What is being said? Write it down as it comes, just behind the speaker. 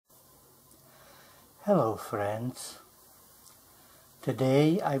Hello friends,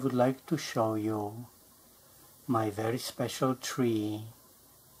 today I would like to show you my very special tree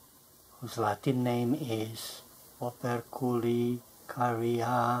whose Latin name is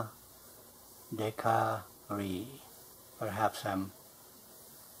Operculicarya Decaryi. Perhaps I'm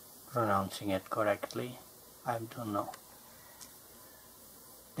pronouncing it correctly, I don't know.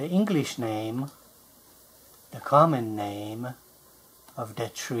 The English name, the common name of the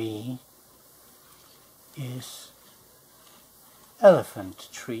tree is elephant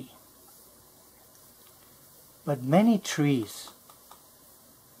tree. But many trees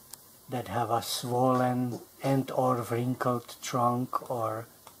that have a swollen and or wrinkled trunk or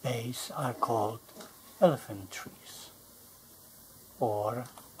base are called elephant trees or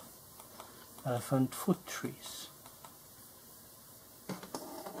elephant foot trees.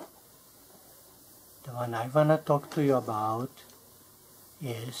 The one I want to talk to you about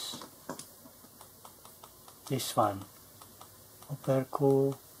is this one,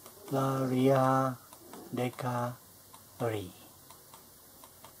 Operculicarya Decaryi.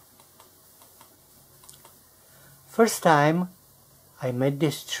 First time I met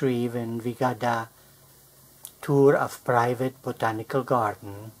this tree when we got a tour of private botanical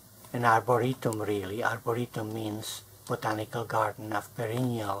garden, an arboretum really. Arboretum means botanical garden of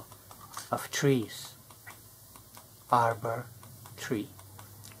perennial, of trees. Arbor, tree.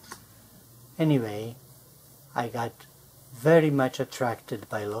 Anyway, I got very much attracted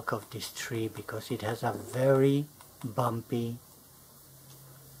by the look of this tree because it has a very bumpy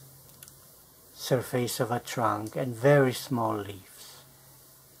surface of a trunk and very small leaves.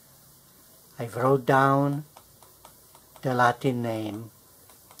 I wrote down the Latin name,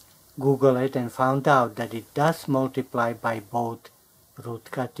 Googled it, and found out that it does multiply by both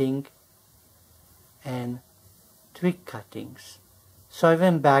root cutting and twig cuttings. So I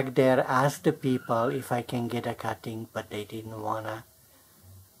went back there, asked the people if I can get a cutting, but they didn't want to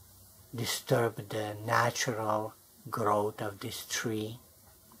disturb the natural growth of this tree.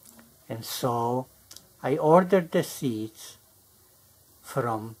 And so I ordered the seeds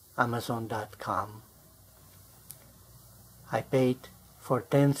from Amazon.com. I paid for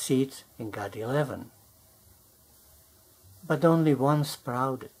 10 seeds and got 11. But only one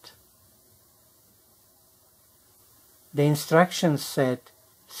sprouted. The instructions said,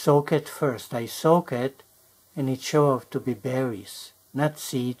 soak it first. I soak it and it showed up to be berries. Not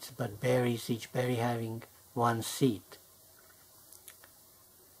seeds, but berries, each berry having one seed.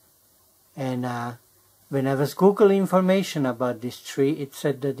 And when I was Googling information about this tree, it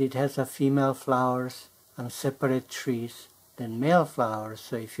said that it has a female flowers on separate trees than male flowers.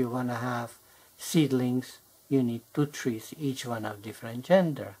 So if you want to have seedlings, you need 2 trees, each one of different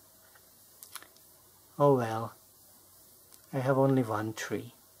gender. Oh well. I have only one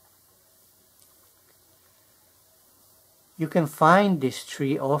tree. You can find this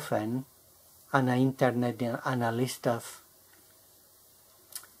tree often on the internet on a list of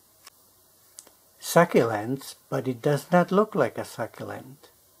succulents, but it does not look like a succulent.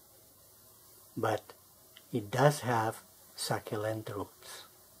 But it does have succulent roots.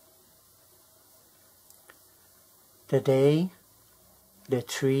 Today, the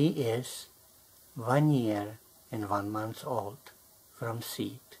tree is 1 year and 1 month old from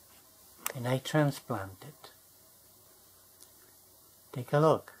seed, and I transplanted. Take a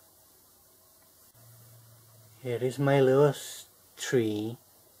look. Here is my little tree,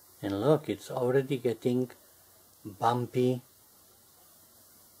 and look, it's already getting bumpy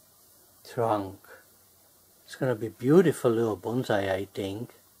trunk. It's gonna be beautiful little bonsai, I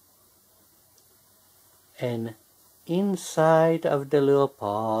think. And inside of the little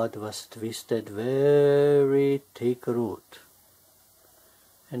pod was twisted very thick root,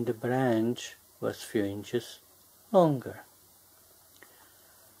 and the branch was few inches longer.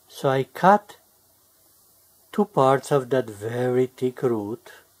 So I cut 2 parts of that very thick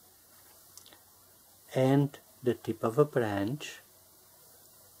root and the tip of a branch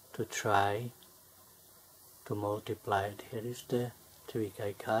to try to multiply it. Here is the twig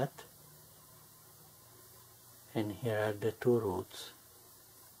I cut. And here are the 2 roots.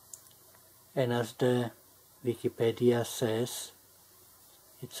 And as the Wikipedia says,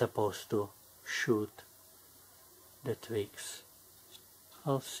 it's supposed to shoot the twigs.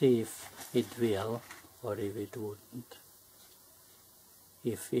 I'll see if it will or if it wouldn't.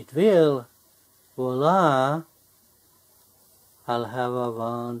 If it will, voila! I'll have a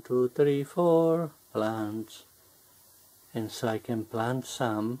 1, 2, 3, 4 plants. And so I can plant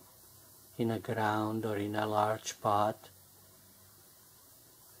some in a ground or in a large pot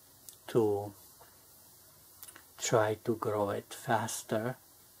to try to grow it faster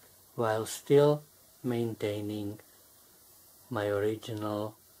while still maintaining my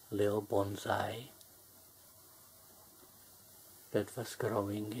original little bonsai that was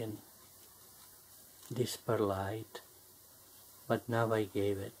growing in this perlite, but now I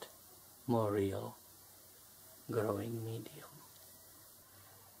gave it more real growing medium.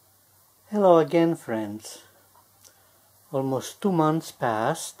 Hello again, friends. Almost 2 months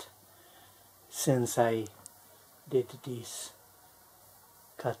passed since I did these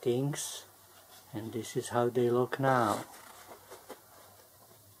cuttings, and this is how they look now.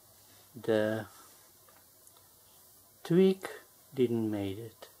 The twig didn't make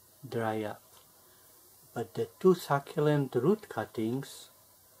it dry up, but the 2 succulent root cuttings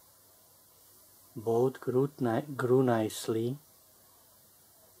both grew nicely,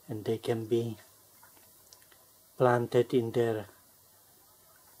 and they can be planted in their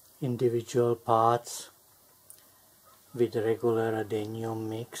individual pots with regular adenium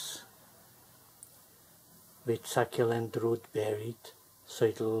mix with succulent root buried, so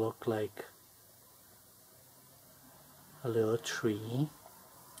it'll look like a little tree.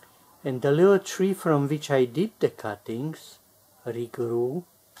 And the little tree from which I did the cuttings regrew.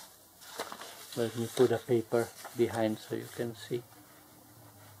 Let me put a paper behind so you can see.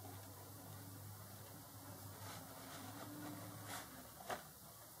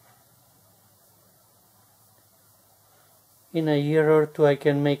 In a year or 2 I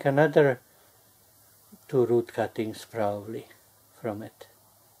can make another 2 root cuttings probably from it.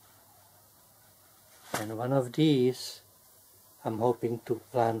 And one of these I'm hoping to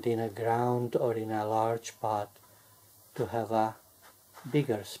plant in a ground or in a large pot to have a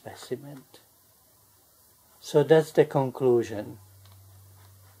bigger specimen. So that's the conclusion,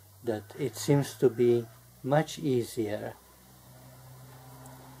 that it seems to be much easier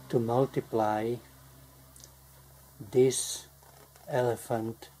to multiply this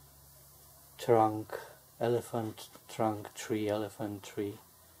elephant trunk tree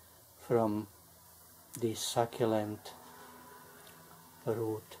from these succulent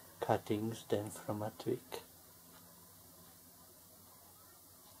root cuttings than from a twig.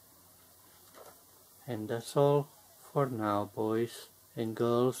 And that's all for now, boys and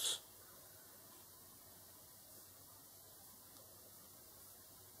girls.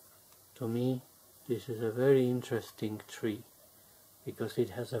 To me, this is a very interesting tree because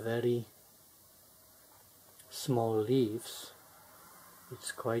it has a very small leaves.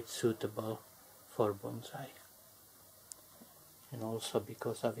 It's quite suitable for bonsai, and also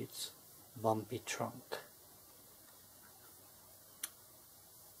because of its bumpy trunk.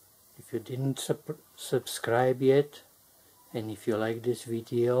 If you didn't subscribe yet, and if you like this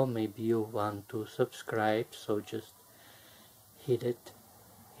video, maybe you want to subscribe, so just hit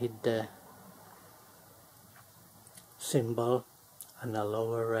the symbol on the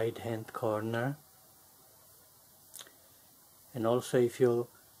lower right hand corner. And also, if you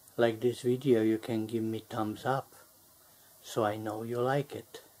like this video, you can give me thumbs up so I know you like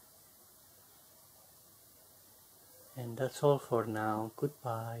it. And that's all for now.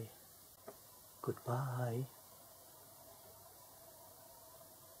 Goodbye. Goodbye.